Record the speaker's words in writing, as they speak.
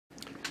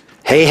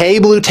Hey, hey,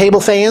 Blue Table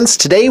fans!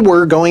 Today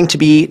we're going to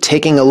be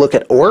taking a look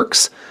at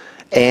Orks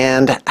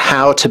and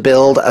how to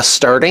build a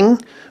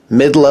starting,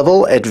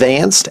 mid-level,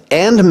 advanced,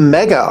 and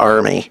mega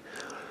army.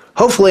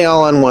 Hopefully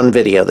all on one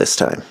video this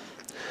time.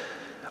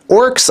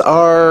 Orks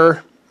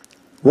are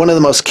one of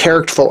the most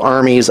characterful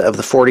armies of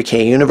the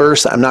 40k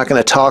universe. I'm not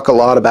going to talk a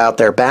lot about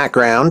their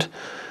background,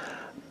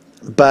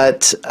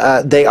 but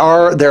they're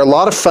a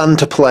lot of fun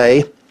to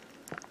play.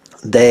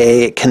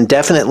 They can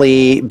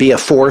definitely be a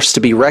force to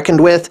be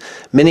reckoned with.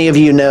 Many of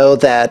you know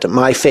that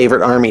my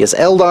favorite army is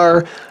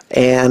Eldar,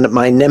 and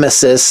my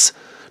nemesis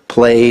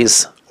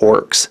plays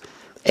Orks.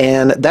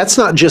 And that's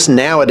not just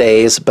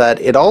nowadays, but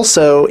it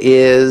also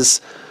is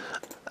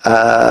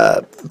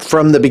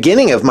from the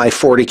beginning of my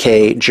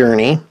 40k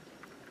journey.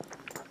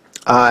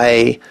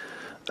 I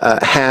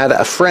had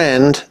a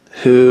friend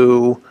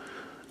who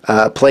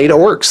played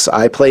Orks.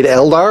 I played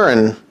Eldar,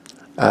 and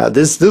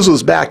this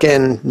was back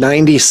in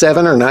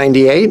 97 or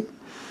 98.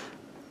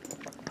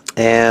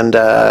 And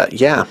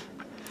yeah.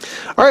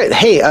 Alright,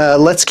 hey,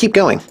 let's keep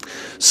going.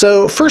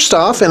 So first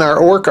off, in our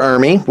Ork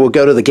army, we'll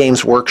go to the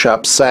Games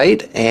Workshop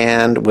site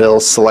and we'll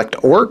select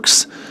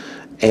Orks.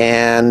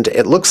 And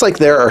it looks like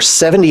there are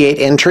 78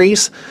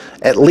 entries.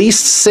 At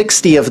least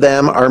 60 of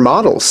them are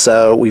models,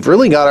 so we've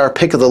really got our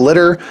pick of the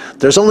litter.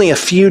 There's only a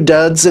few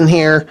duds in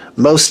here.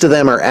 Most of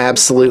them are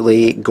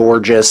absolutely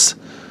gorgeous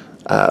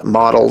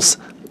models.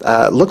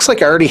 Looks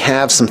like I already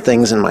have some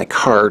things in my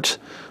cart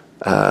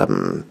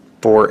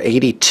for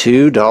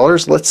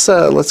 $82.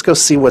 Let's go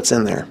see what's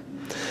in there.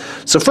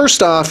 So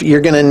first off, you're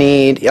going to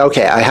need,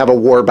 okay, I have a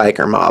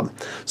Warbiker mob.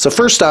 So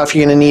first off,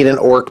 you're going to need an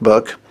Ork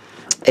book,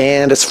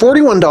 and it's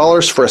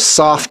 $41 for a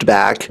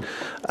softback.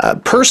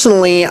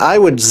 Personally, I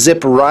would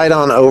zip right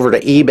on over to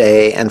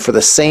eBay, and for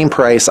the same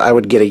price, I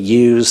would get a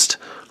used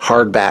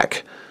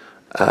hardback.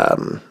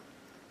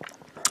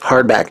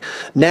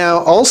 Now,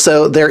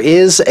 also, there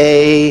is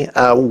a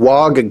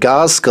Wog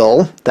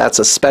Gazskull. That's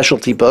a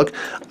specialty book.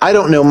 I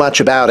don't know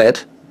much about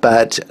it,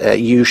 but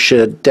you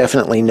should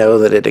definitely know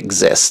that it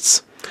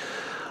exists.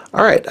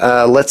 All right,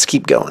 let's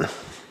keep going.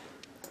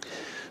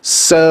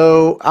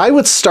 So I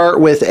would start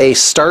with a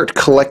Start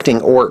Collecting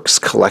Orks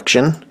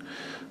collection.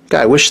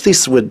 God, I wish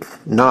these would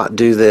not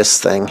do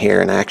this thing here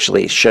and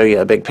actually show you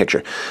a big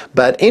picture.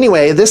 But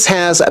anyway, this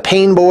has a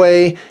Pain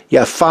Boy, you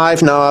have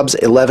 5 knobs,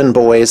 11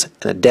 boys,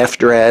 and a Death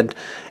Dread.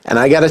 And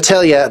I gotta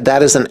tell you,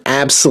 that is an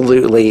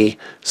absolutely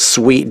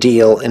sweet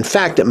deal. In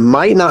fact, it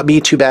might not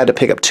be too bad to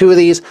pick up 2 of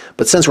these,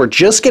 but since we're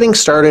just getting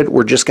started,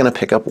 we're just gonna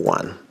pick up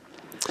 1.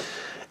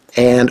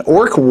 And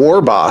Ork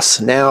Warboss.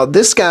 Now,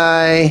 this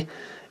guy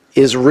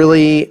is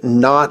really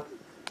not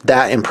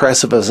that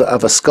impressive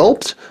of a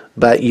sculpt,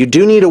 but you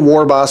do need a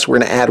Warboss. We're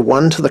going to add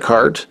 1 to the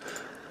cart.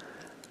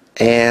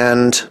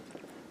 And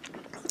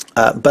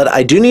but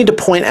I do need to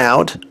point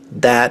out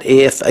that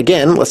if,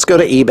 again, let's go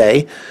to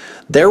eBay,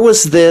 there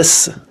was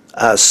this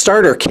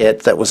starter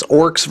kit that was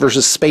Orks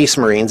versus Space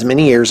Marines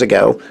many years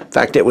ago. In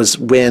fact, it was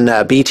when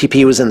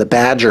BTP was in the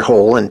Badger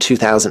Hole in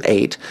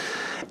 2008.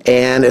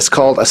 And it's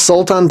called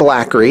Assault on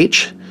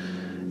Blackreach.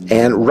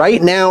 And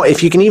right now,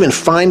 if you can even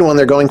find one,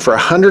 they're going for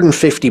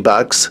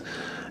 $150.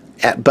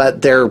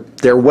 But they're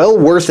well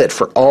worth it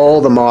for all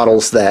the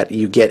models that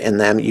you get in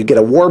them. You get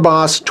a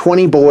Warboss,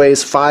 20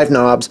 boys, 5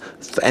 knobs,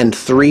 and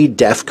 3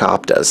 Def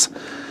Coptas.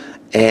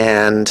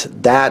 And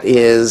that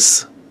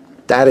is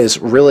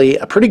really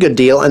a pretty good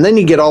deal. And then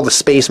you get all the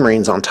Space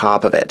Marines on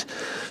top of it.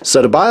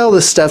 So to buy all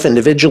this stuff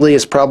individually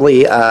is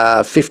probably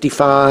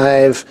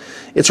 $55.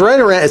 It's right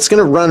around. It's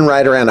going to run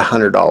right around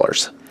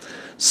 $100.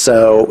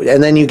 So,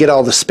 and then you get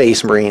all the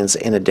Space Marines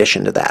in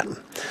addition to that.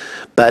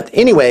 But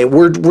anyway,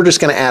 we're just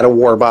going to add a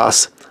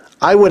Warboss.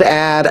 I would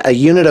add a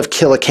unit of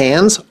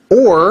Killicans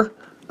or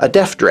a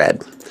Death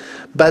Dread.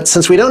 But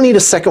since we don't need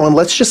a second one,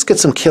 let's just get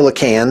some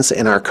Killicans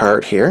in our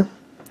cart here.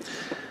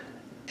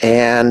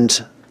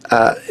 And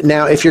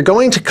now, if you're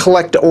going to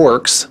collect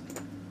Orks,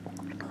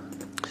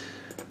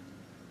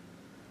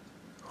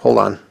 hold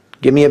on.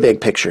 Give me a big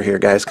picture here,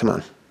 guys. Come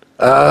on.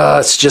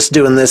 It's just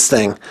doing this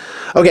thing.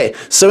 Okay,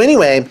 so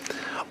anyway,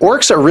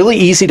 Orks are really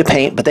easy to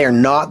paint, but they are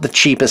not the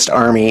cheapest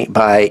army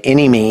by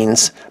any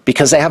means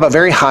because they have a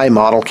very high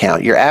model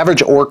count. Your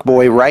average Ork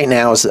boy right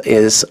now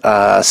is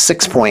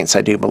 6 points,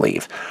 I do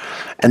believe.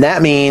 And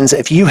that means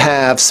if you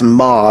have some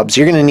mobs,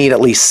 you're going to need at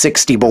least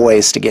 60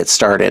 boys to get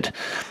started.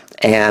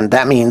 And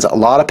that means a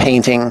lot of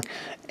painting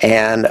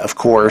and, of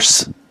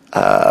course,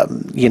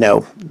 you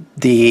know,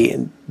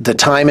 the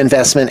time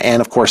investment and,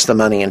 of course, the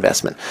money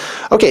investment.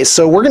 Okay,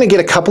 so we're going to get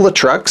a couple of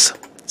trucks.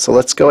 So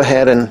let's go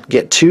ahead and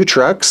get 2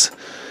 trucks.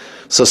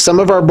 So some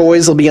of our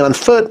boys will be on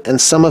foot,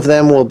 and some of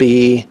them will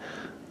be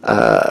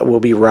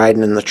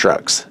riding in the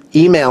trucks.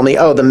 Email me.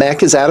 Oh, the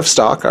mech is out of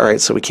stock. All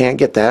right, so we can't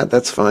get that.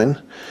 That's fine.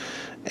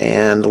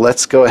 And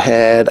let's go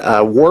ahead.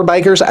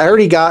 Warbikers. I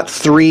already got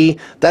 3.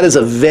 That is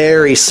a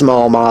very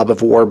small mob of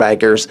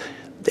Warbikers.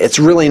 it's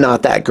really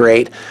not that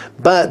great,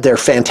 but they're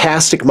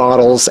fantastic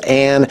models,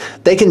 and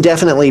they can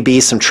definitely be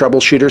some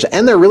troubleshooters,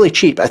 and they're really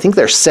cheap. I think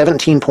they're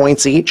 17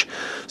 points each,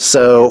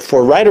 so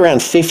for right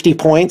around 50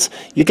 points,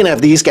 you can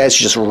have these guys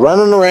just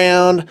running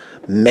around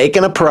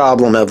making a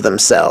problem of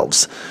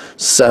themselves.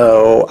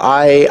 So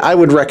I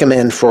would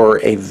recommend for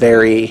a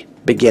very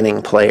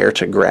beginning player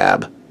to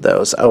grab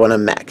those. Oh, and a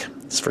mech.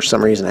 For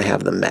some reason I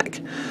have the mech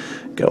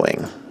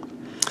going.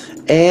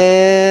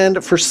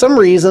 And for some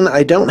reason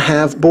I don't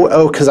have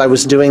because I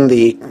was doing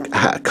the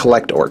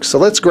collect orcs. So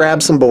let's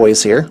grab some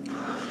boys here.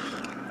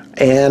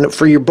 And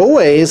for your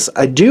boys,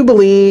 I do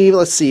believe,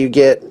 let's see, you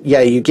get,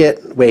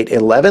 wait,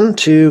 11,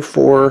 2,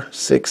 4,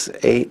 6,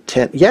 8,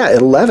 10. Yeah,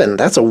 11.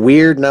 That's a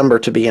weird number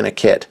to be in a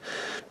kit.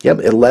 Yep,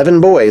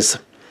 11 boys.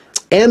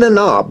 And a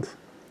knob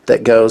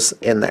that goes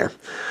in there.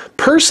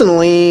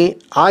 Personally,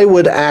 I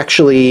would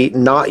actually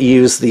not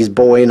use these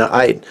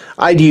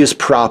I'd use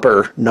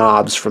proper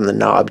knobs from the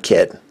knob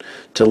kit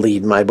to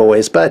lead my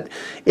boys, but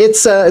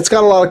it's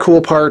got a lot of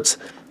cool parts,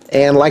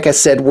 and like I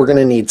said, we're going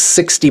to need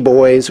 60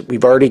 boys.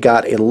 We've already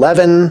got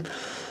 11,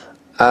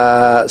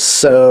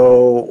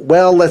 so,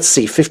 well, let's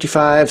see,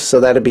 55,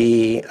 so that'd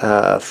be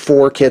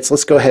 4 kits.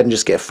 Let's go ahead and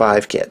just get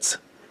 5 kits.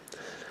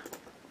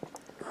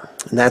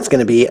 And that's going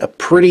to be a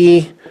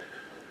pretty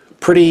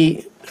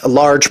a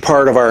large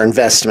part of our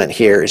investment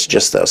here is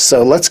just those.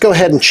 So let's go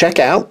ahead and check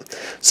out.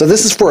 So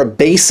this is for a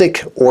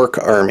basic orc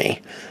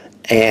army,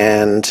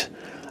 and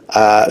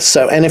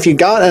and if you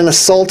got an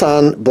assault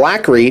on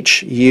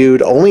Blackreach,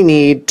 you'd only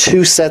need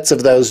 2 sets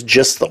of those,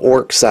 just the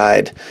orc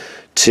side,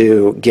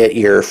 to get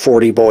your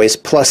 40 boys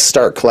plus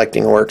start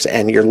collecting orcs,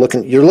 and you're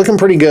looking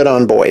pretty good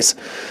on boys.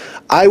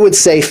 I would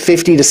say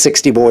 50 to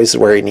 60 boys is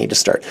where you need to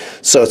start.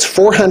 So it's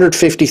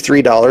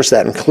 $453.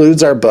 That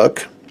includes our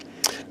book,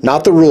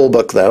 not the rule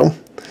book though.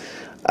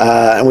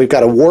 And we've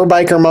got a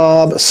Warbiker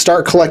mob,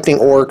 start collecting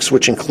orcs,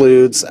 which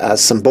includes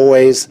some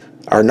boys,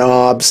 our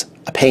knobs,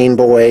 a pain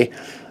boy,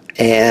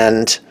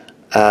 and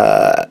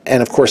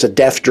of course a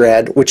Death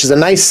Dread, which is a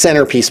nice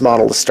centerpiece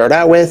model to start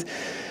out with.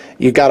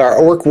 You've got our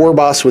Orc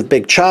Warboss with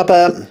Big Chop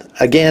Up.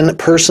 Again,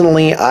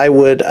 personally, I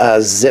would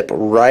zip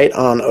right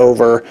on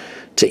over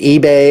to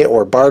eBay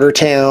or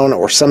Bartertown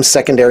or some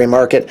secondary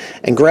market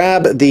and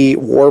grab the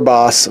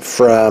Warboss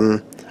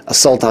from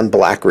Assault on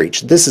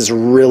Blackreach. This is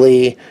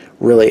really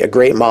a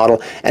great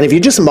model, and if you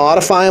just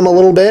modify them a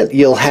little bit,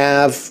 you'll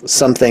have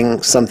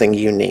something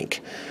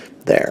unique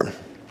there.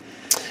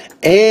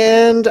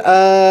 And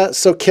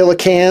so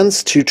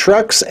Killicans, 2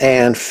 trucks,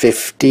 and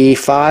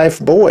 55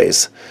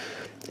 boys,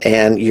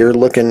 and you're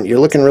looking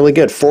really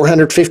good.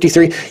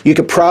 453. You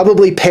could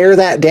probably pare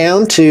that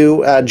down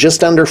to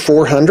just under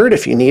 400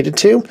 if you needed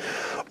to,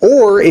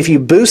 or if you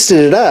boosted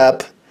it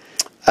up.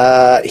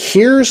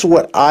 Here's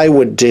what I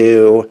would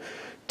do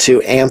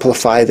to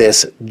amplify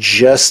this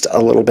just a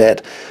little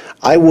bit.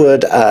 I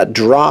would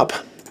drop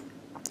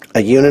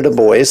a unit of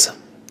boys.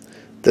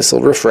 This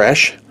will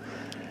refresh.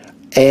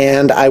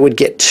 And I would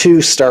get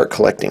 2 start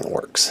collecting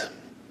orcs.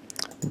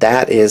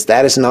 That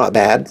is not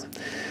bad.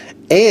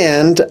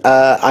 And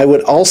I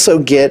would also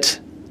get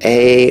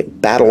a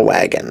battle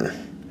wagon.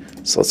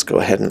 So let's go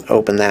ahead and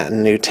open that in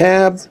a new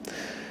tab.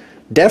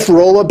 Def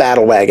Rolla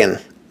battle wagon.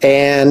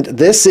 And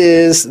this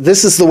is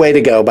the way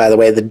to go, by the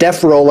way. The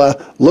Def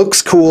Rolla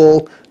looks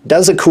cool,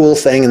 does a cool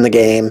thing in the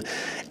game,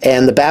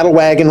 and the battle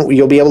wagon,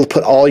 you'll be able to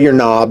put all your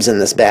knobs in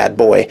this bad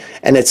boy,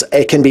 and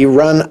it can be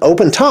run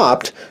open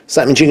topped, so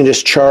that means you can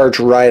just charge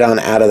right on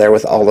out of there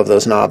with all of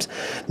those knobs.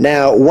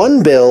 Now,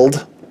 one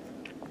build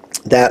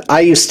that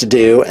I used to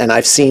do, and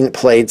I've seen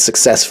played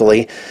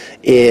successfully,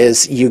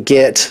 is you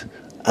get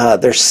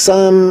there's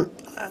some,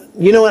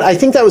 you know what, I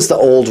think that was the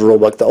old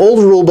rulebook. The old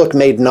rulebook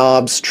made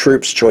knobs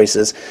troops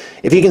choices.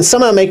 If you can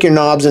somehow make your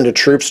knobs into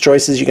troops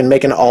choices, you can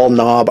make an all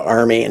knob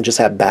army and just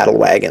have battle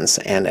wagons,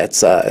 and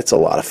it's a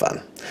lot of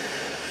fun.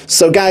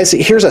 So guys,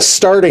 here's a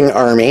starting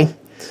army.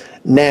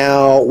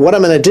 Now what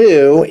I'm going to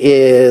do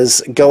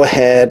is go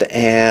ahead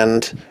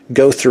and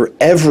go through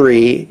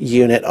every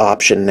unit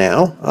option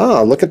now.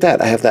 Oh, look at that,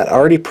 I have that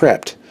already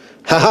prepped.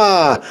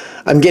 Haha,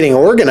 I'm getting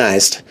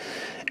organized.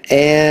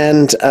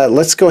 And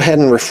let's go ahead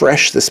and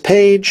refresh this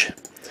page,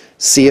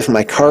 see if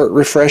my cart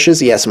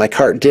refreshes. Yes, my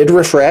cart did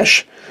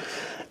refresh.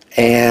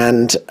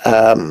 And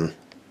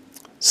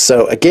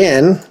so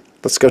again,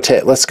 let's go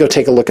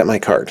take a look at my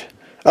cart.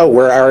 Oh,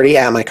 we're already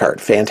at my cart.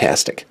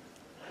 Fantastic.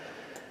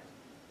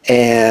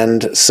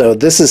 And so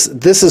this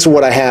is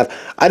what I have.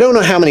 I don't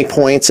know how many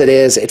points it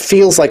is. It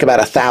feels like about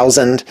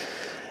 1,000.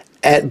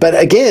 But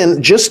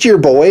again, just your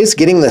boys,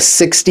 getting the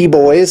 60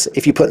 boys,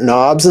 if you put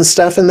knobs and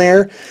stuff in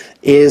there,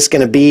 is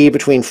going to be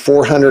between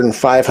 400 and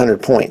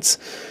 500 points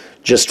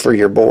just for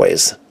your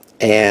boys.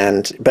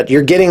 But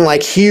you're getting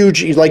like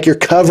huge, like you're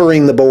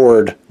covering the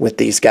board with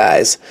these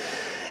guys.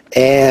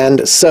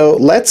 And so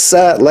let's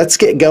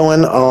get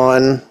going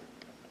on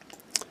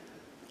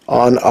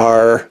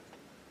our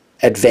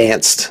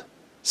advanced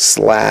 /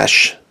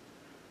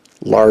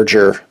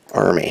 larger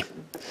army.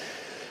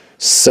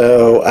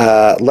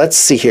 So let's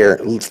see here.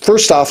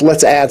 First off,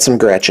 let's add some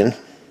Gretchen.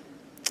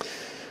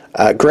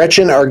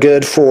 Gretchen are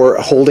good for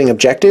holding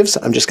objectives.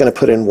 I'm just going to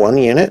put in 1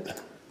 unit.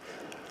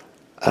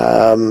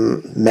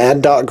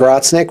 Mad Dog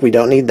Grotznick, we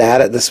don't need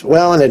that at this.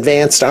 Well, an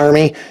advanced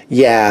army,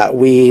 yeah,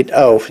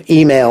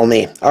 email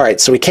me. All right,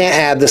 so we can't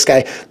add this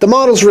guy. The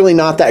model's really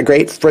not that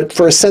great.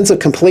 For a sense of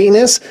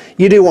completeness,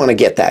 you do want to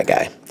get that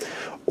guy.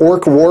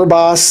 Orc War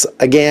Boss,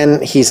 again,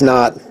 it's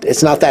not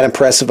that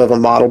impressive of a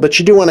model, but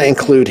you do want to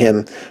include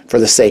him for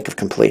the sake of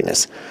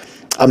completeness.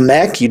 A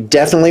mech, you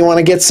definitely want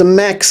to get some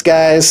mechs,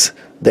 guys.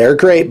 They're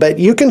great, but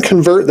you can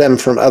convert them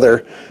from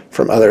other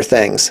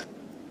things.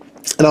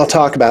 And I'll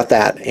talk about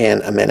that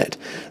in a minute.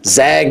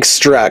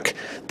 Zagstruck.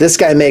 This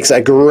guy makes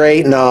a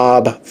great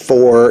knob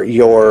for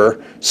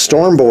your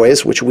Storm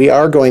Boys, which we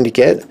are going to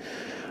get.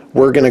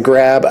 We're going to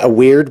grab a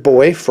Weird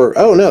Boy for...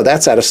 Oh, no,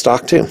 that's out of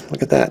stock, too.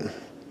 Look at that.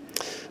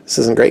 This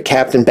isn't great.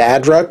 Captain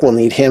Badruck, we'll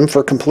need him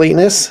for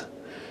completeness.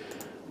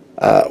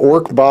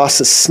 Orc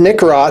Boss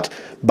Snickrot.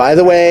 By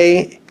the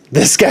way,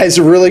 this guy's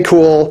really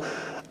cool.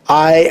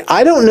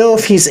 I don't know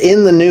if he's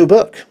in the new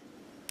book.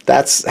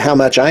 That's how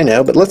much I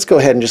know, but let's go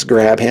ahead and just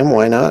grab him.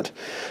 Why not?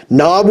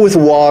 Knob with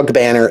Wog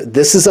Banner.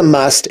 This is a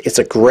must. It's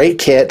a great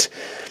kit.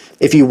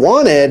 If you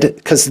wanted,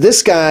 because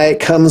this guy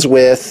comes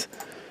with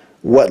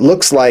what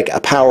looks like a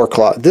power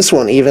claw. This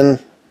won't even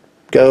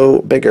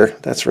go bigger.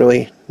 That's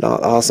really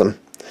not awesome.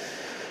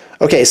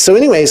 Okay, so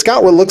anyway, it's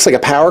got what looks like a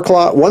power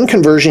claw. One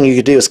conversion you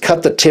could do is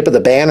cut the tip of the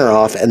banner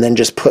off and then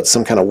just put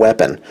some kind of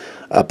weapon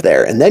up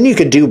there. And then you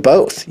could do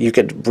both. You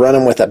could run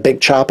him with a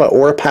big choppa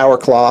or a power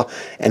claw,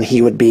 and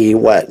he would be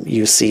what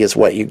you see is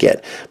what you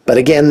get. But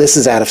again, this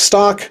is out of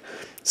stock,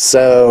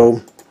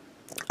 so...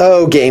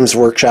 Oh, Games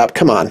Workshop,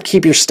 come on,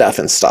 keep your stuff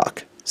in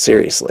stock.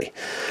 Seriously.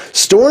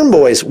 Storm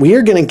Boys, we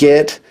are going to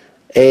get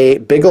a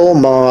big ol'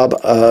 mob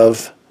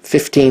of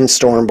 15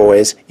 Storm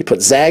Boys. You put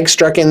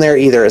Zagstruck in there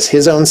either as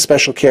his own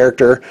special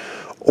character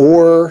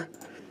or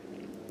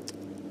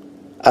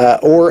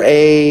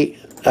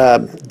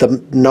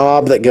the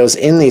knob that goes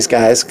in these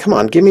guys. Come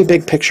on, give me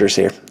big pictures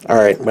here. All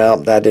right, well,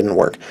 that didn't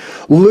work.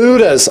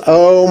 Ludas,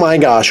 oh my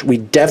gosh, we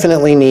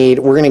definitely need,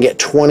 we're going to get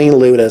 20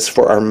 Ludas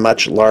for our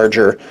much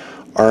larger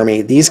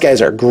army. These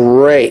guys are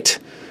great.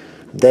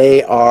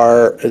 They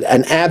are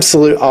an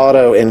absolute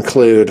auto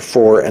include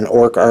for an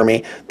orc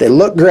army. They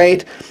look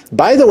great.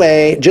 By the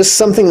way, just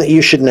something that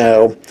you should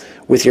know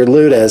with your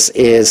Ludas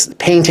is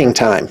painting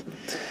time.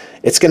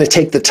 It's going to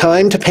take the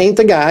time to paint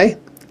the guy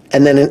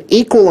and then an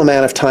equal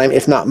amount of time,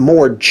 if not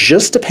more,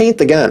 just to paint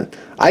the gun.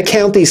 I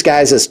count these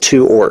guys as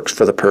 2 orcs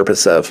for the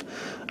purpose of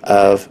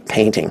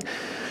painting.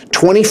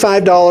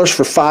 $25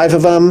 for 5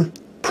 of them,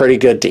 pretty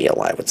good deal,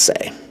 I would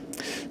say.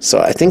 So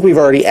I think we've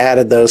already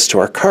added those to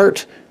our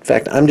cart. In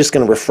fact, I'm just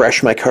going to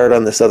refresh my cart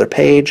on this other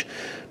page,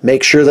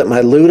 make sure that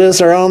my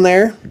Ludas are on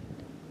there.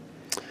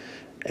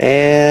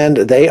 And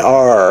they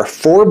are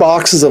 4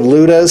 boxes of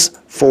Ludas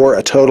for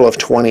a total of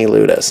 20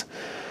 Ludas.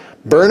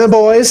 Burna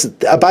Boys,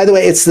 by the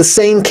way, it's the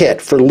same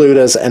kit for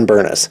Ludas and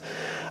Burnas.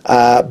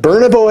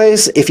 Burna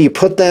Boys, if you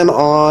put them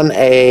on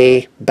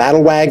a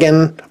battle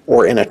wagon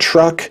or in a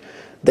truck,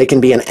 they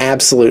can be an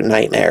absolute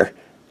nightmare.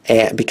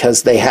 And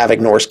because they have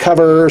ignores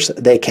covers,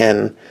 they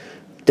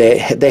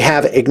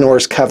have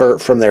ignores cover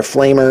from their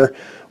flamer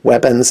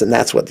weapons, and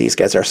that's what these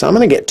guys are. So I'm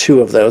going to get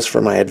 2 of those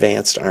for my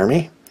advanced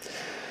army.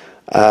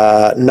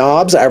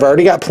 Knobs, I've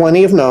already got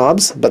plenty of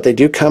knobs, but they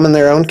do come in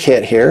their own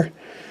kit here.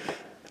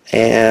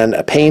 And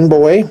a Pain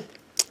Boy.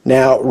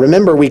 Now,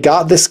 remember, we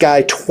got this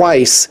guy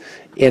twice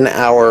in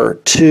our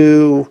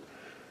 2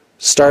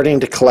 starting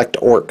to collect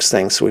orcs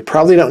things, so we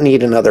probably don't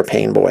need another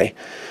Pain Boy.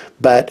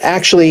 But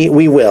actually,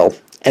 we will.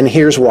 And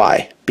here's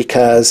why.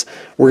 Because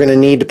we're going to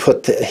need to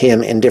put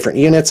him in different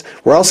units.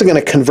 We're also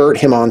going to convert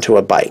him onto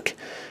a bike.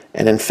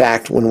 And in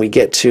fact, when we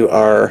get to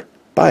our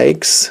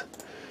bikes...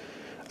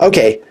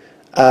 Okay,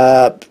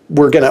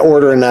 we're going to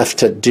order enough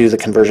to do the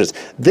conversions.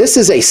 This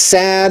is a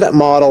sad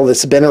model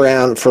that's been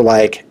around for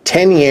like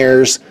 10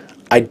 years.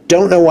 I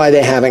don't know why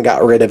they haven't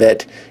got rid of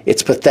it.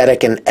 It's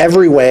pathetic in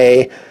every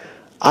way.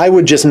 I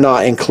would just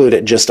not include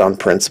it just on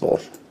principle.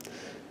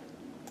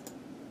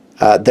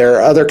 There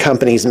are other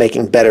companies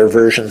making better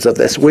versions of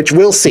this, which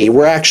we'll see.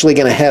 We're actually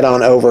going to head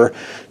on over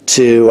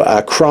to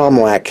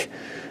Cromlech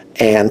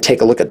and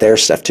take a look at their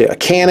stuff too. A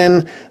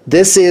cannon.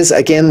 This is,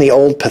 again, the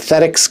old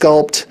pathetic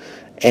sculpt.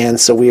 And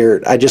so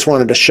I just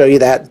wanted to show you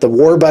that. The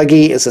War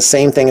Buggy is the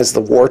same thing as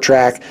the War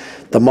Track.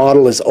 The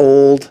model is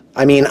old.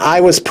 I mean,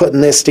 I was putting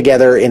this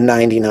together in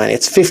 '99.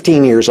 It's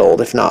 15 years old,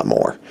 if not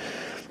more.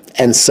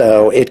 And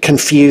so it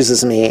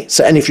confuses me.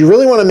 So, and if you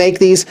really want to make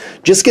these,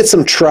 just get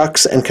some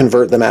trucks and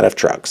convert them out of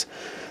trucks.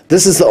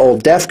 This is the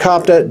old Def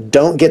Copta.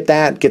 Don't get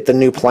that. Get the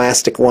new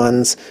plastic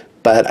ones.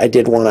 But I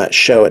did want to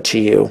show it to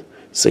you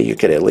so you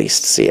could at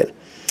least see it.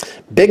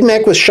 Big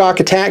Mech with shock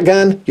attack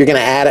gun. You're going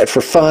to add it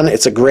for fun.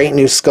 It's a great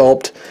new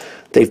sculpt.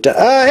 They've done.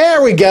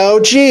 There we go.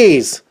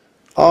 Jeez.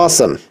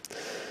 Awesome.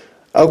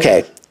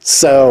 Okay.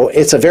 So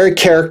it's a very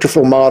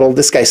characterful model.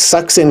 This guy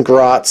sucks in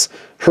grots,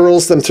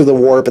 hurls them through the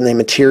warp, and they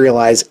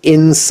materialize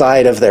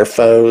inside of their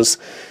foes,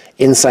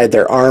 inside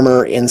their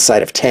armor,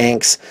 inside of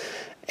tanks.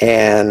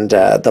 and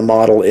the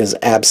model is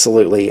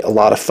absolutely a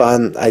lot of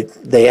fun.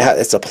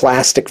 It's a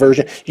plastic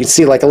version. You can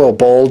see like a little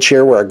bulge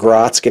here where a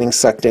grot's getting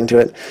sucked into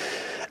it.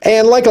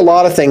 And like a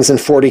lot of things in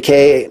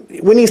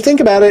 40K, when you think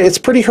about it, it's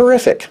pretty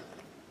horrific.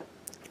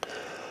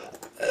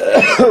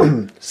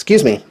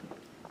 Excuse me.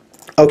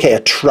 Okay, a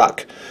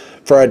truck.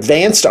 For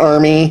Advanced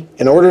Army,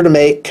 in order to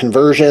make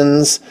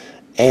conversions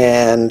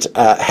and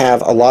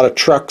have a lot of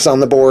trucks on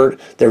the board,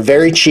 they're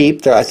very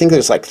cheap. I think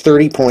there's like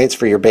 30 points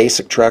for your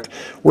basic truck.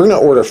 We're going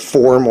to order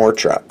 4 more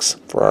trucks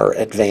for our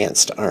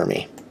Advanced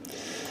Army.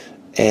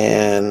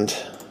 And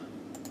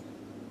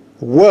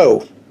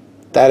whoa,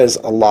 that is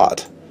a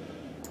lot.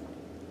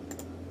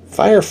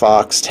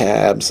 Firefox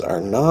tabs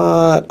are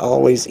not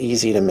always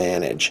easy to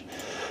manage.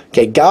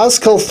 Okay,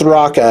 Gazkul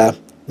Thraka.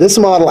 This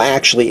model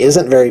actually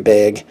isn't very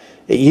big.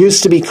 It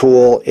used to be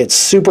cool. It's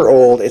super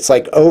old. It's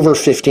like over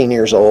 15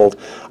 years old.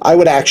 I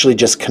would actually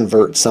just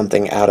convert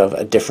something out of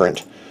a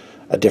different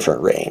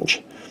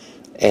range.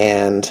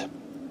 And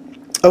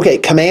okay,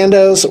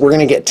 commandos. We're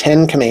going to get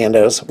 10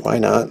 commandos. Why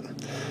not?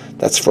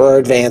 That's for our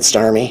Advanced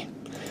Army.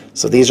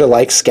 So these are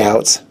like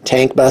scouts.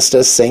 Tank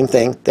Bustas, same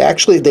thing.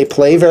 They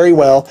play very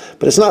well,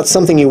 but it's not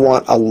something you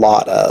want a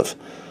lot of.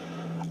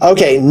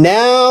 Okay,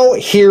 now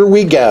here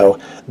we go.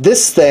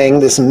 This thing,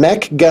 this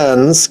Mech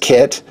Guns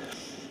kit,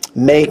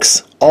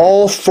 makes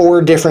all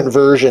 4 different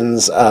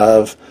versions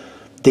of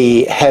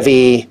the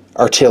heavy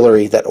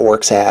artillery that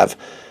Orks have.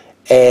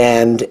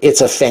 And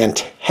it's a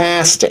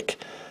fantastic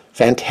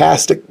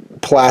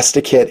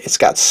plastic kit. It's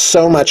got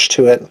so much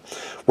to it.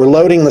 We're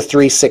loading the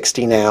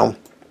 360 now.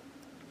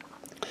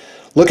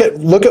 Look at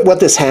what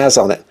this has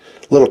on it.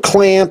 Little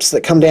clamps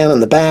that come down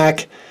in the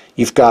back.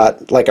 You've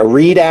got like a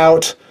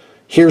readout.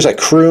 Here's a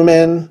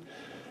crewman.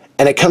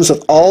 And it comes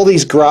with all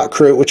these grot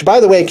crew, which by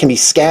the way can be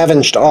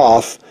scavenged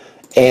off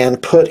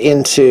and put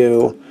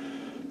into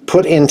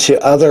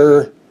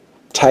other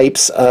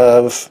types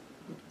of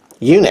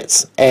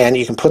units. And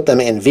you can put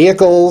them in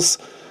vehicles.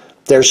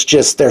 There's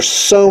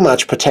so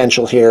much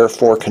potential here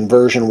for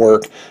conversion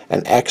work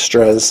and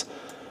extras.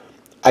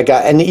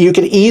 And you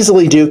could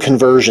easily do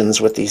conversions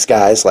with these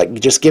guys, like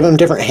just give them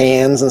different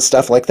hands and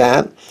stuff like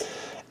that.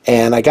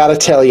 And I got to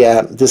tell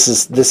you, this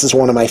is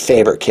one of my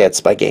favorite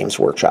kits by Games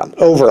Workshop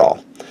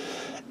overall.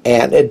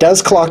 And it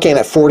does clock in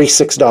at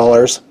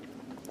 $46.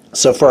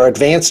 So for our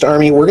Advanced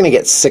Army, we're going to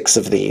get 6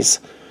 of these,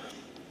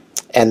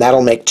 and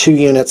that'll make 2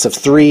 units of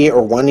 3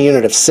 or 1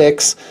 unit of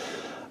 6.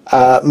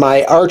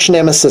 My arch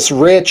nemesis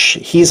Rich,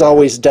 he's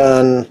always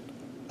done.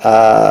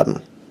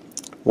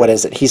 What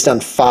is it? He's done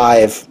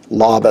 5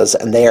 Labas,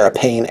 and they are a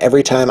pain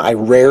every time. I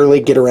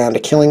rarely get around to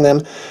killing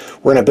them.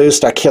 We're going to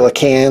boost our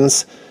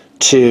Killicans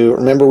to,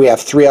 remember we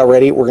have 3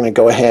 already. We're going to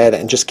go ahead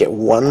and just get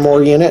 1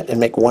 more unit and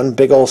make 1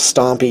 big old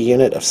stompy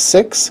unit of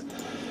 6.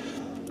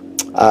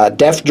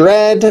 Def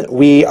Dread,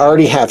 we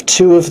already have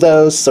 2 of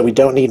those, so we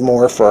don't need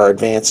more for our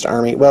Advanced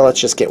Army. Well, let's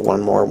just get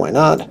 1 more. Why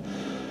not?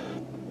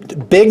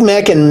 Big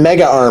Mech and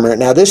Mega Armor.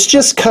 Now this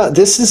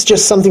is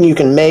just something you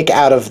can make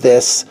out of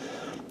this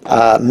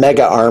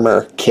Mega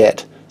Armor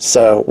kit.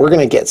 So we're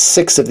going to get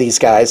 6 of these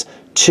guys,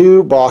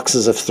 2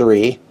 boxes of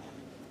 3,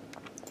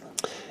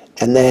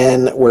 and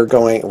then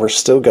we're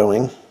still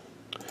going.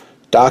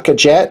 Daka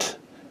Jet,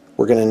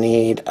 we're going to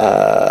need,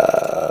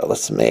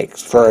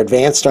 for our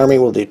Advanced Army,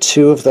 we'll do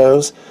 2 of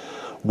those.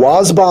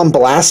 Wazbomb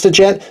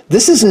Blastajet,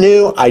 this is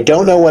new. I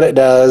don't know what it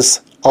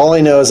does. All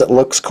I know is it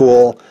looks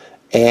cool,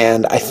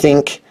 and I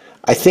think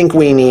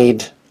we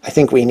need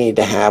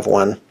to have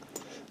one.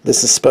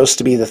 This is supposed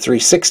to be the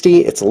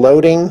 360. It's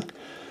loading.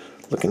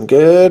 Looking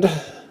good.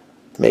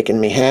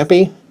 Making me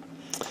happy.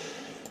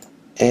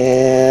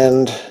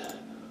 And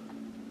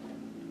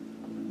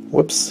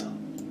whoops.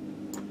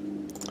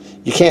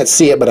 You can't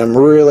see it, but I'm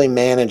really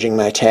managing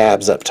my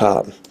tabs up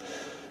top.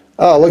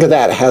 Oh, look at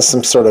that. It has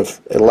some sort of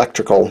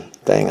electrical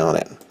thing on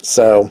it.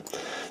 So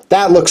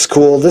that looks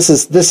cool. This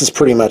is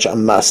pretty much a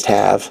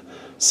must-have.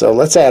 So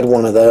let's add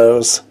 1 of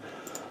those.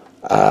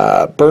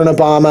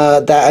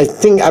 Burnabama,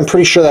 I'm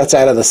pretty sure that's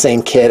out of the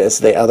same kit as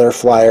the other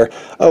flyer.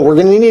 Oh, we're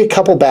going to need a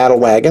couple battle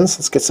wagons.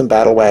 Let's get some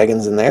battle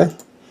wagons in there.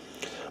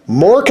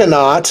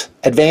 Morkanaut,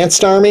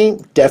 Advanced Army,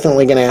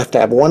 definitely going to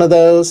have 1 of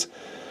those.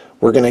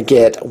 We're going to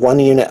get 1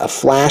 unit of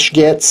Flash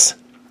Gits.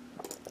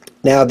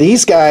 Now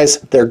these guys,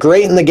 they're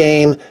great in the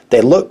game.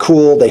 They look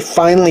cool. They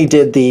finally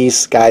did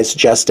these guys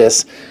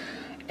justice.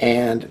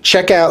 And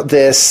check out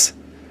this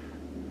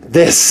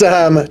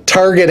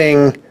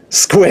targeting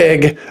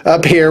squig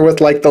up here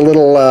with like the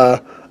little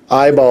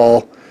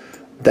eyeball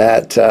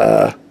that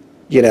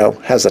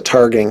has a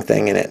targeting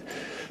thing in it.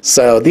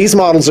 So these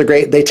models are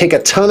great. They take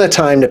a ton of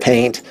time to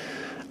paint.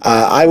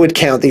 I would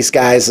count these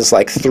guys as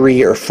like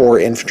 3 or 4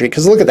 infantry,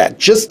 because look at that.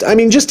 Just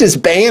his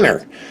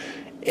banner.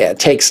 It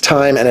takes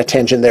time and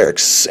attention. They're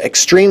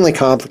extremely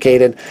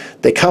complicated.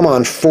 They come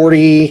on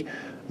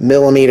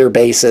 40mm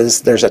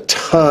bases. There's a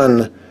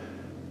ton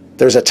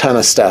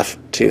of stuff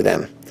to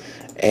them.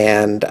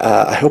 And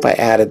I hope I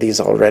added these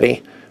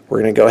already.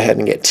 We're going to go ahead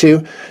and get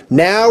 2.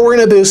 Now we're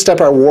going to boost up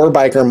our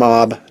Warbiker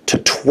mob to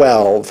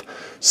 12.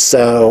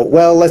 So,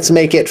 well, let's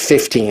make it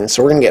 15.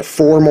 So we're going to get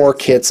 4 more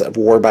kits of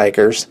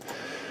Warbikers.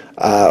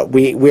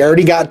 We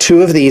already got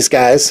 2 of these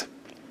guys.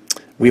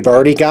 We've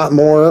already got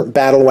more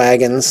battle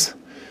wagons.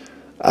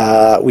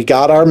 We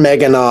got our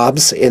Mega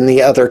Knobs in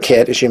the other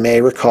kit, as you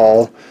may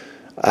recall.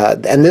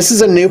 And this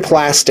is a new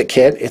plastic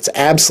kit. It's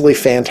absolutely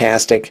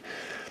fantastic.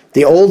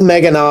 The old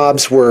Mega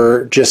Knobs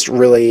were just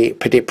really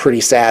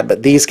pretty sad,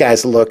 but these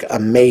guys look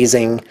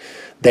amazing.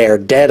 They're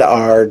dead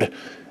hard,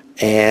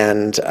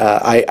 and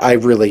I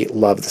really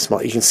love this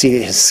model. You can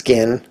see his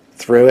skin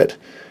through it,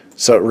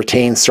 so it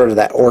retains sort of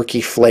that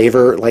orky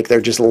flavor, like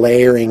they're just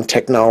layering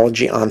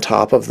technology on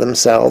top of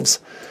themselves.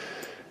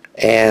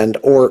 And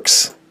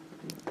Orks,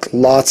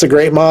 lots of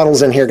great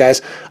models in here,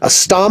 guys. A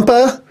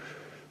Stompa.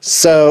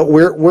 So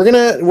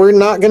we're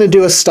not gonna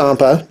do a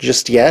Stompa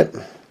just yet.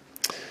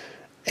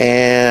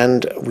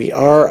 And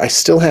I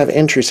still have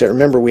entries here.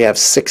 Remember, we have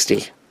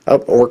 60. Oh,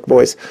 Ork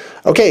boys.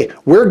 Okay,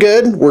 we're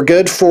good. We're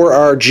good for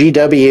our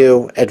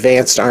GW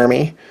Advanced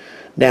Army.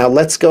 Now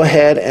let's go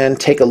ahead and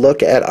take a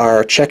look at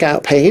our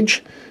checkout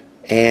page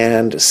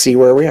and see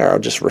where we are. I'll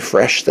just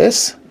refresh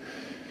this.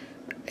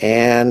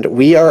 And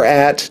we are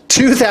at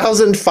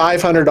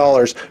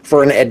 $2,500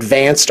 for an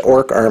advanced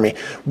Ork army.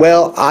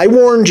 Well, I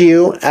warned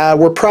you,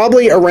 we're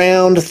probably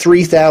around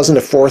 3,000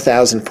 to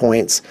 4,000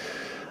 points.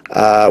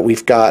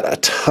 We've got a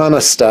ton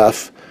of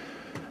stuff.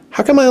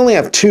 How come I only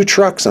have 2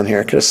 trucks on here?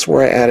 I could have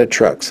swore I added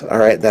trucks. All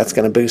right, that's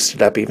going to boost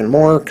it up even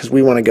more because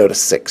we want to go to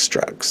 6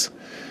 trucks.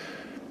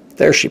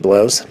 There she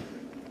blows.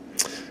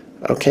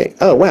 Okay.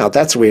 Oh, wow,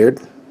 that's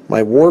weird.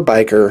 My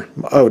Warbiker.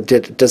 Oh,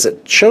 does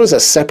it show as a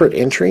separate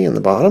entry in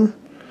the bottom?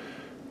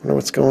 I wonder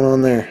what's going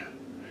on there.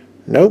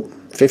 Nope,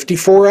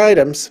 54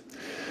 items.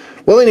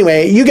 Well,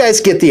 anyway, you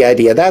guys get the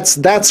idea. That's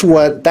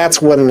what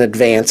an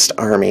advanced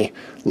army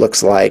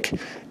looks like.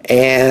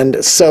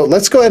 And so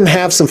let's go ahead and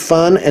have some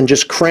fun and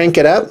just crank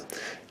it up.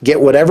 Get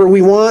whatever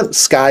we want.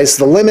 Sky's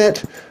the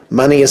limit.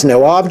 Money is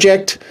no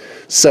object.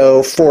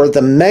 So for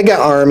the mega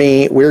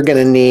army, we're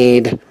going to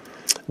need,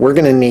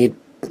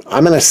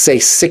 I'm going to say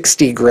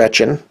 60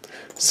 Gretchen.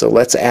 So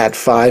let's add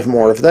 5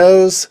 more of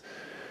those.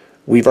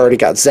 We've already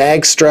got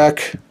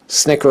Zagstruck,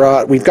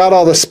 Snickerot. We've got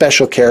all the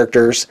special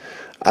characters.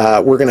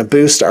 We're going to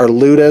boost our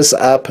Ludas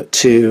up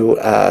to,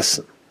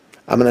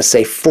 I'm going to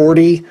say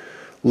 40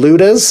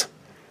 Ludas.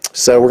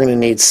 So we're going to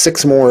need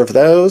 6 more of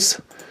those.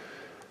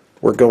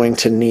 We're going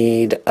to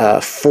need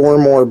 4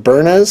 more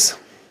Burnas.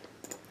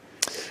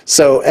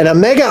 So in a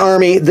mega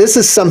army, this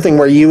is something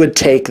where you would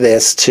take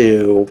this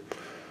to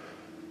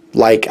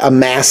like a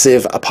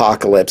massive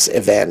apocalypse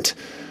event.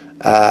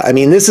 I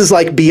mean, this is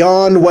like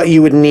beyond what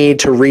you would need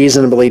to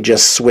reasonably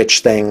just switch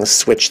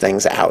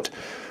things out.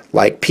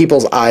 Like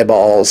people's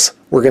eyeballs,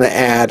 we're going to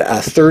add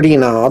 30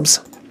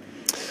 knobs.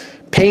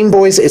 Pain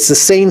boys, it's the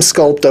same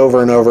sculpt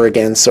over and over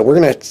again, so we're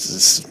going to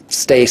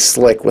stay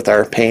slick with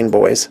our pain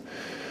boys.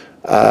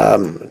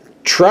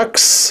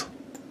 Trucks.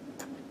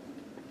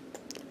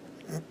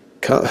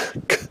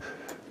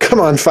 Come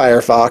on,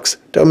 Firefox.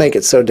 Don't make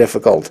it so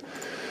difficult.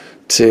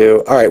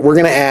 All right, we're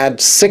going to add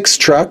 6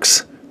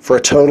 trucks for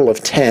a total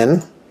of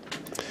 10.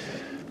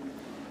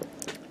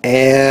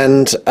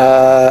 And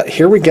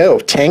here we go.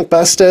 Tank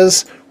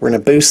Bustas. We're going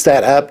to boost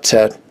that up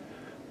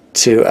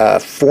to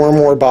 4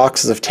 more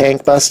boxes of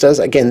Tank Bustas.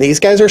 Again, these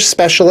guys are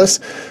specialists,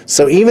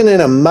 so even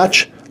in a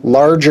much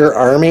larger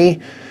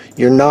army,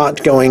 you're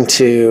not going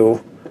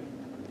to,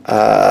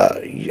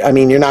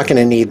 you're not going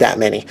to need that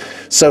many.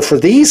 So for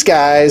these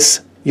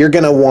guys, you're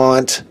going to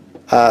want,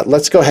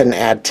 let's go ahead and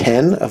add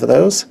 10 of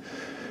those.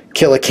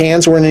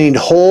 Killicans, we're going to need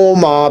whole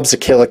mobs of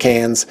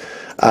Killicans.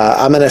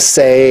 I'm going to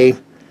say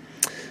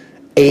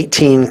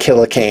 18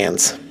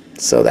 Killicans.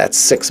 So that's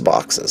 6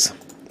 boxes.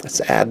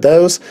 Let's add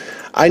those.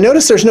 I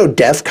notice there's no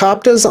Def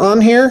Coptas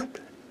on here,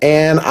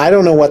 and I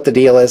don't know what the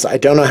deal is. I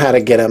don't know how to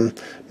get them.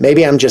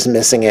 Maybe I'm just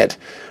missing it.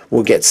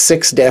 We'll get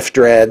 6 Def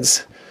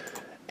Dreads,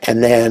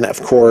 and then,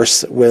 of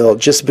course, we'll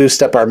just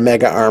boost up our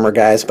Mega Armor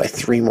guys by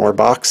 3 more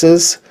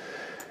boxes.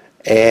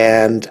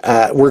 And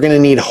we're going to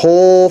need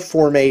whole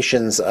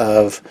formations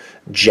of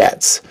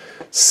jets.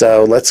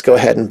 So let's go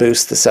ahead and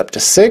boost this up to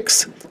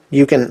 6.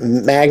 You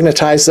can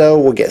magnetize, though.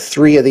 We'll get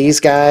 3 of these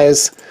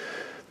guys.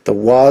 The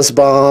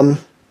Wazbomb,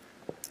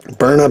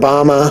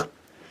 Burnabama,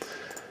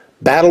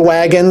 Battle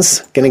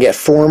Wagons. Going to get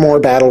 4 more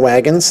Battle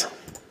Wagons.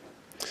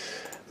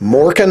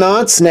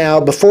 Morkanauts.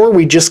 Now, before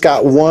we just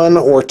got 1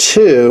 or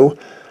 2.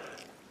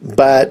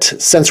 But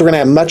since we're going to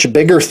have much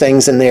bigger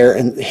things in there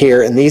and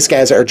here, and these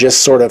guys are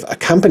just sort of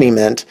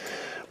accompaniment,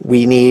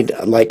 we need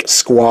like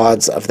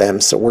squads of them.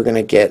 So we're going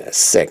to get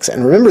 6.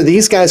 And remember,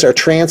 these guys are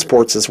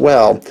transports as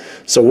well.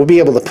 So we'll be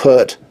able to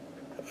put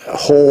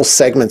whole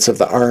segments of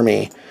the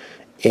army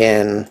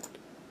in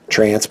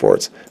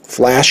transports.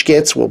 Flash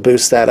Gits, we'll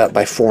boost that up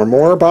by 4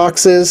 more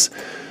boxes.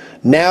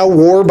 Now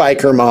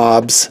Warbiker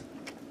mobs.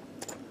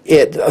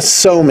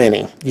 So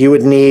many. You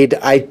would need,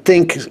 I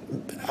think,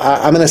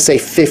 I'm going to say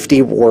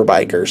 50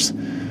 Warbikers.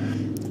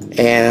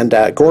 And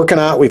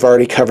Gorkanaut, we've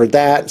already covered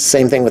that.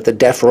 Same thing with the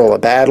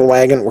Deferola Battle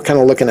Wagon. We're kind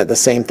of looking at the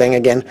same thing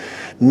again.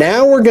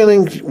 Now we're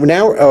going to,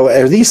 oh,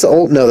 are these the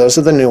old? No, those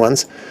are the new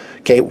ones.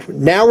 Okay,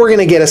 now we're going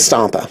to get a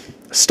Stampa.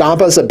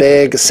 Stampa's a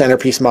big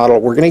centerpiece model.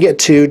 We're going to get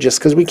 2 just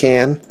because we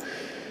can.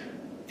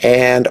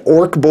 And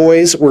Ork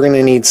Boys, we're going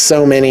to need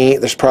so many,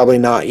 there's probably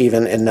not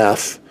even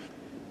enough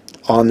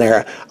on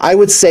there. I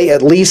would say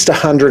at least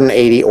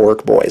 180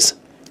 Ork Boys.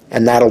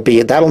 And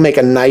that'll make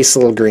a nice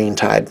little green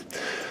tide.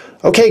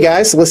 Okay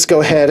guys, let's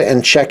go ahead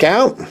and check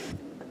out.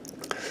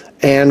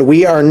 And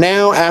we are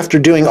now, after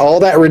doing all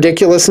that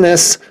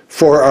ridiculousness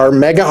for our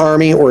mega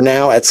army, we're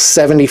now at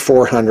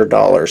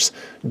 $7,400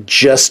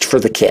 just for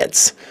the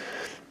kids.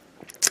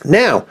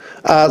 Now,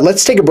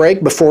 let's take a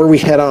break before we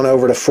head on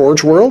over to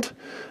Forge World.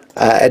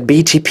 At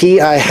BTP,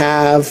 I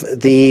have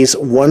these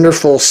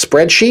wonderful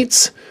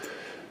spreadsheets,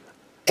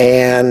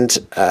 and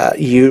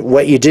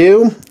what you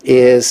do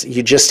is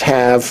you just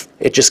have,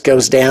 it just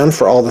goes down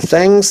for all the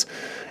things,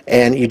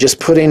 and you just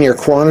put in your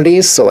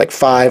quantities, so like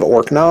 5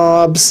 Ork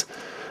knobs,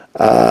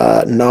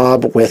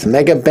 knob with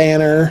mega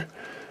banner,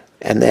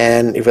 and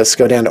then if let's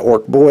go down to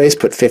Ork Boys,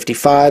 put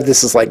 55.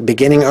 This is like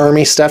beginning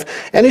army stuff.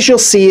 And as you'll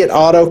see, it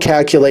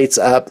auto-calculates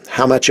up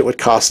how much it would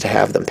cost to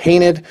have them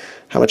painted,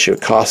 how much it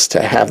would cost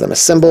to have them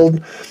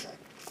assembled.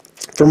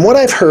 From what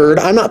I've heard,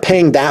 I'm not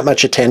paying that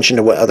much attention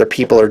to what other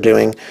people are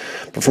doing,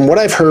 but from what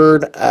I've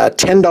heard,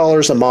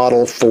 $10 a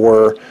model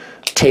for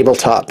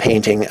tabletop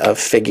painting of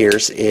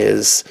figures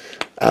is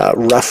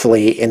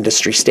roughly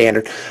industry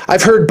standard.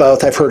 I've heard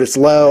both. I've heard it's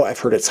low, I've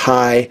heard it's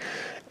high.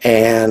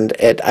 And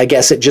I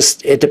guess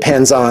it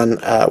depends on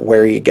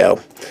where you go.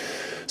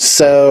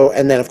 So,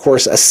 and then of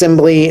course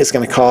assembly is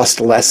going to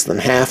cost less than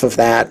half of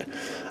that.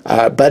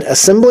 But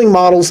assembling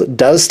models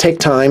does take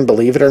time,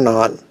 believe it or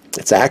not.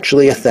 It's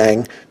actually a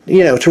thing,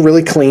 you know, to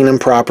really clean them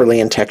properly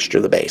and texture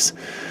the base.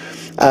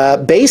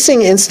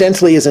 Basing,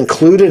 incidentally, is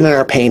included in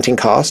our painting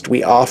cost.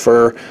 We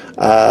offer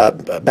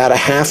about a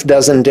half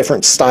dozen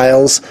different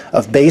styles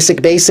of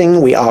basic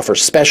basing. We offer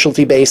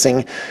specialty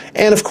basing.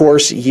 And, of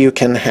course, you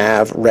can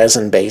have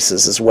resin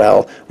bases as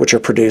well, which are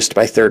produced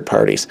by third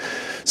parties.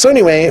 So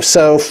anyway,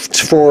 so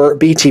for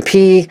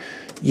BTP,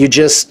 you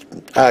just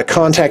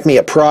contact me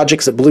at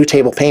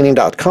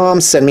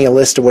projects@bluetablepainting.com. Send me a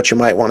list of what you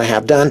might want to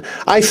have done.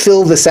 I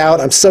fill this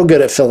out. I'm so good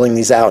at filling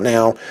these out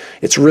now.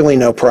 It's really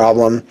no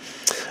problem.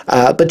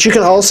 But you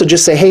can also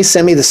just say, hey,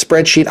 send me the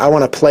spreadsheet. I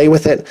want to play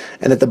with it.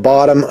 And at the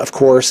bottom, of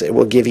course, it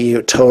will give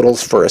you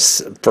totals for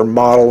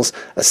models,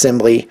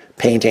 assembly,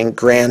 painting,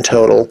 grand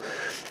total.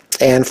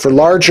 And for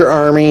larger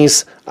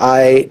armies,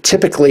 I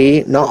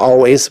typically, not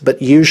always,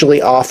 but usually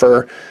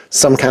offer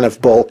some kind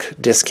of bulk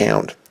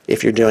discount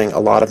if you're doing a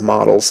lot of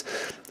models.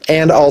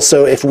 And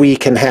also if we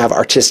can have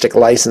artistic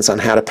license on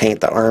how to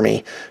paint the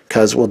army,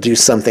 because we'll do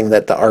something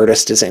that the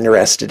artist is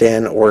interested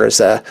in or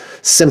is a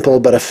simple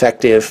but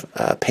effective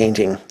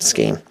painting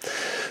scheme.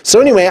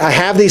 So anyway, I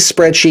have these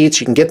spreadsheets.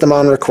 You can get them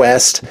on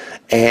request,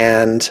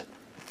 and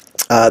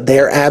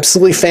they're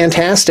absolutely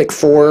fantastic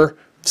for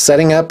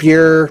setting up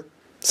your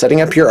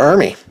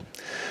army.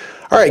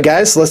 All right,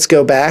 guys, let's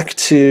go back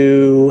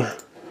to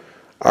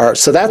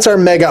so that's our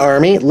mega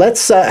army.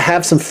 Let's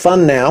have some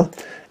fun now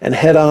and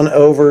head on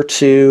over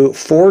to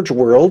Forge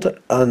World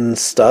and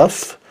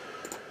stuff.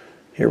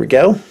 Here we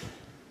go.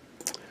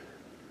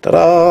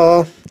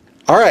 Ta-da!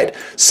 All right,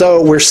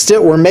 so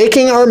we're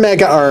making our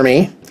mega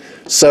army.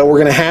 So we're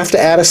going to have to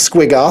add a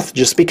Squigoth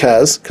just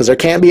because there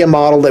can't be a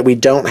model that we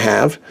don't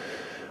have.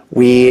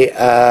 We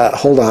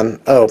hold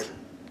on. Oh,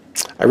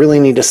 I really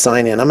need to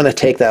sign in. I'm going to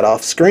take that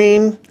off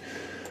screen.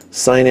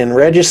 Sign in,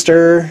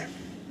 register.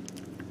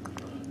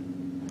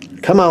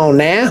 Come on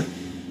now.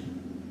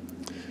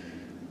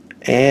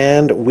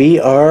 And we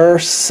are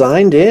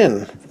signed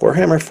in.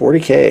 Warhammer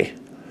 40K.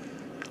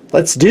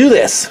 Let's do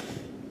this.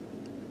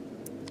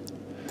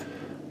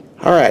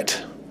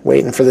 Alright,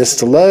 waiting for this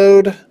to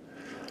load.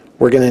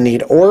 We're going to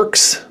need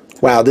Orks.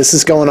 Wow, this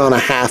is going on a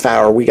half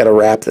hour. We got to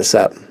wrap this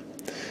up.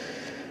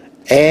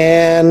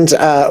 And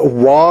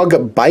Wog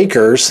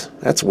Bikers.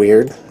 That's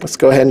weird. Let's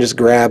go ahead and just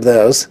grab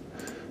those.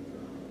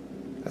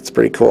 That's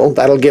pretty cool.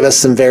 That'll give us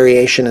some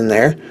variation in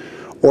there.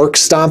 Ork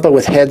Stampa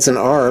with heads and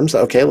arms.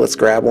 Okay, let's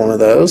grab one of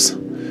those.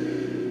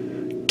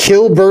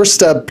 Kill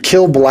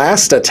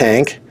Blasta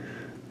tank.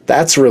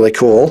 That's really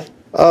cool.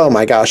 Oh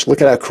my gosh, look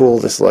at how cool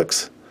this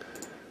looks.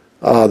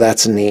 Oh,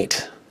 that's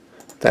neat.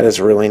 That is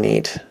really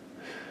neat.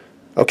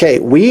 Okay,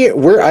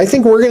 I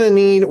think we're gonna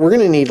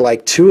need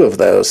like 2 of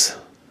those.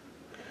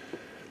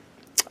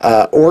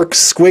 Ork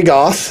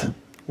Squigoth.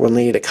 We'll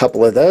need a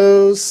couple of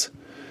those.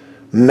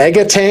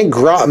 Mega tank,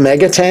 Grot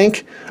Mega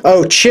tank.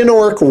 Oh,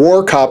 Chinork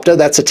Warcopter.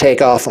 That's a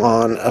takeoff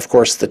on, of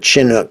course, the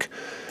Chinook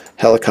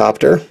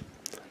helicopter.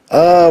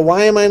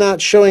 Why am I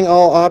not showing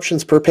all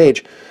options per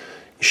page?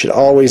 You should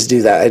always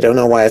do that. I don't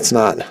know why it's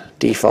not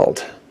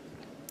default.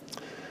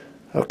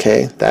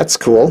 Okay, that's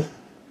cool.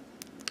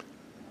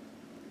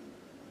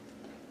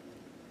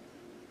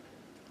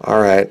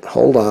 All right,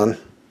 hold on.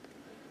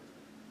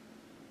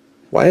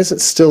 Why is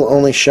it still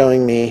only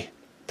showing me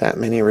that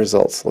many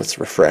results? Let's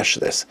refresh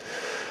this.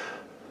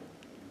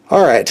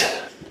 All right,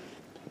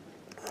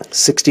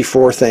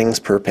 64 things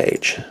per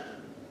page.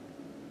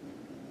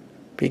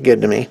 Be good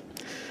to me.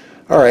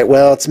 All right,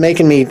 well, it's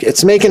making me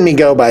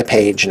go by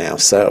page now,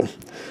 so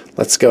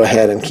let's go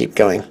ahead and keep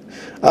going.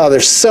 Oh,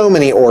 there's so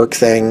many orc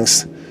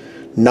things.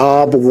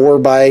 Knob war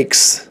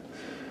bikes.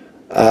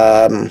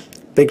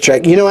 Big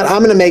track. You know what? I'm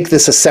going to make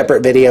this a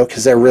separate video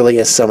because there really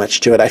is so much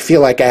to it. I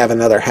feel like I have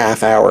another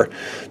half hour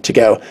to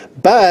go.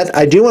 But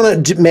I do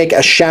want to make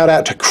a shout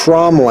out to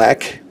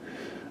Cromlech.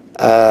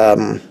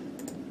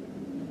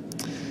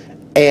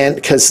 And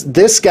because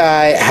this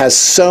guy has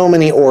so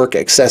many orc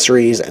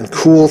accessories and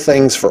cool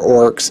things for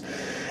orcs.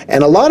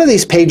 And a lot of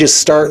these pages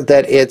start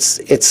that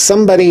it's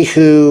somebody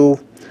who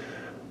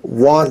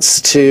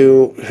wants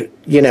to,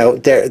 you know,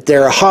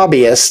 they're a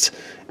hobbyist,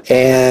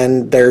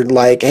 and they're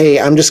like, hey,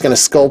 I'm just going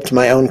to sculpt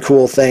my own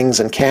cool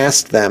things and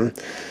cast them.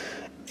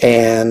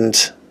 And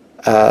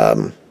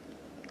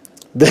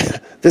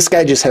this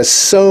guy just has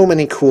so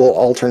many cool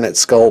alternate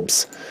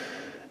sculpts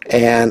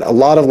and a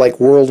lot of like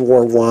World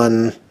War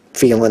I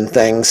feeling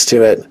things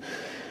to it.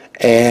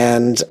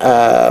 And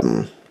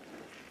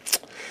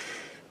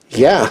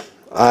yeah,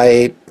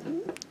 I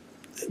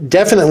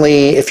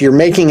definitely, if you're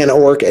making an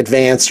orc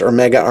advanced or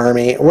mega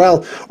army,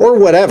 well, or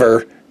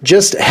whatever,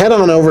 just head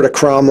on over to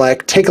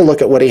Cromlech, take a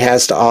look at what he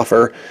has to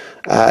offer.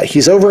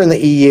 He's over in the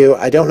EU.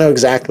 I don't know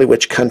exactly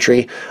which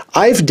country.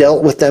 I've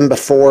dealt with them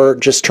before,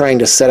 just trying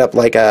to set up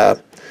like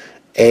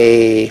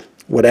a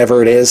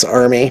whatever it is,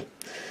 army.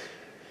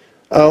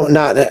 Oh,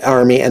 not an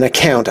army, an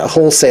account, a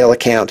wholesale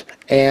account.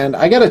 And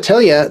I got to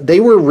tell you, they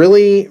were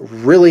really,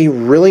 really,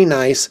 really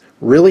nice,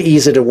 really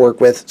easy to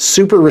work with,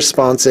 super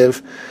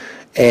responsive.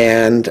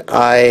 And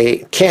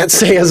I can't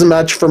say as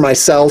much for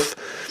myself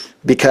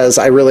because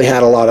I really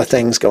had a lot of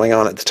things going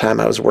on at the time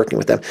I was working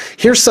with them.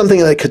 Here's something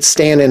that could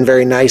stand in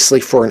very nicely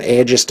for an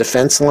Aegis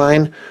defense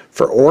line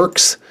for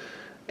orcs,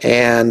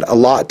 and a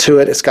lot to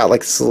it. It's got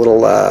like this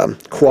little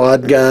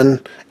quad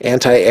gun,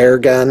 anti-air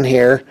gun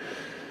here,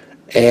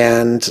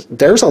 and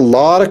there's a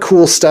lot of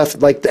cool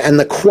stuff. Like, and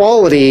the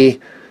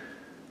quality,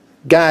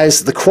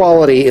 guys, the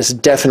quality is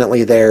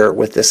definitely there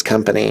with this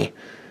company.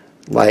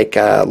 Like,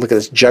 look at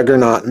this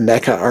Juggernaut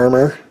mecha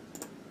armor.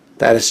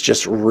 That is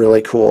just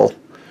really cool.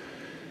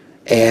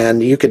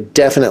 And you could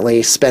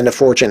definitely spend a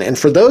fortune. And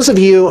for those of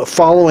you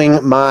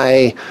following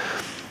my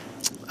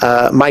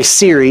my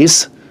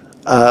series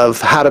of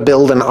how to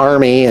build an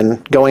army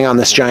and going on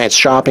this giant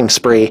shopping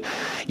spree,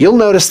 you'll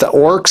notice the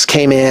orcs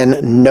came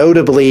in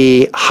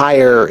notably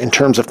higher in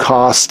terms of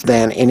cost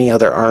than any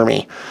other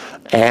army.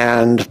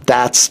 And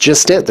that's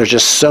just it. There's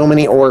just so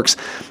many orcs.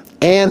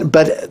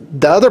 But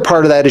the other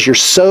part of that is you're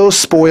so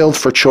spoiled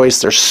for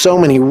choice. There's so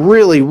many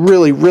really,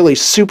 really, really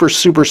super,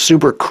 super,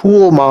 super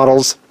cool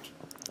models.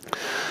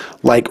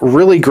 Like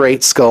really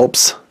great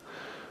sculpts.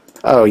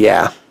 Oh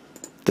yeah,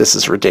 this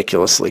is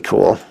ridiculously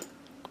cool.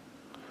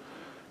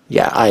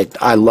 Yeah,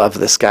 I love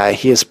this guy.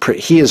 He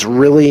has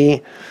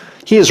really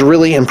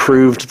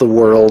improved the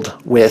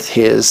world with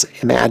his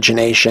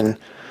imagination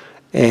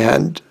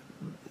and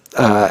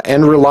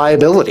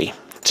reliability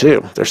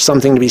too. There's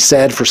something to be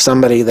said for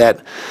somebody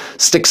that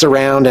sticks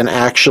around and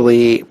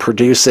actually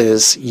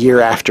produces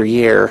year after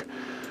year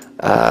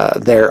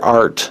their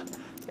art.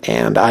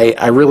 And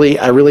I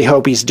really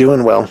hope he's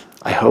doing well.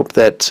 I hope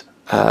that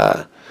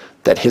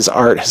that his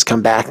art has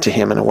come back to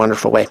him in a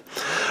wonderful way.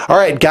 All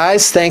right,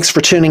 guys, thanks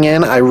for tuning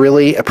in. I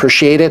really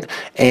appreciate it.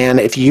 And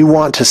if you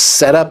want to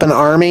set up an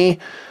army,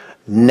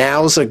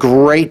 now's a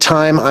great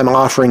time. I'm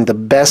offering the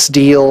best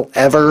deal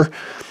ever.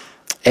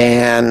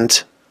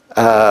 And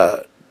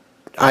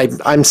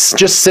I'm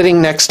just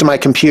sitting next to my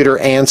computer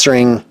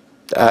answering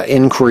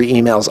inquiry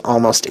emails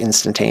almost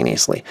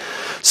instantaneously.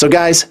 So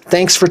guys,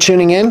 thanks for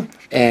tuning in,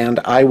 and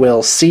I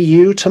will see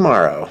you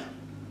tomorrow.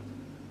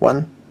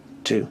 1,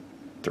 2,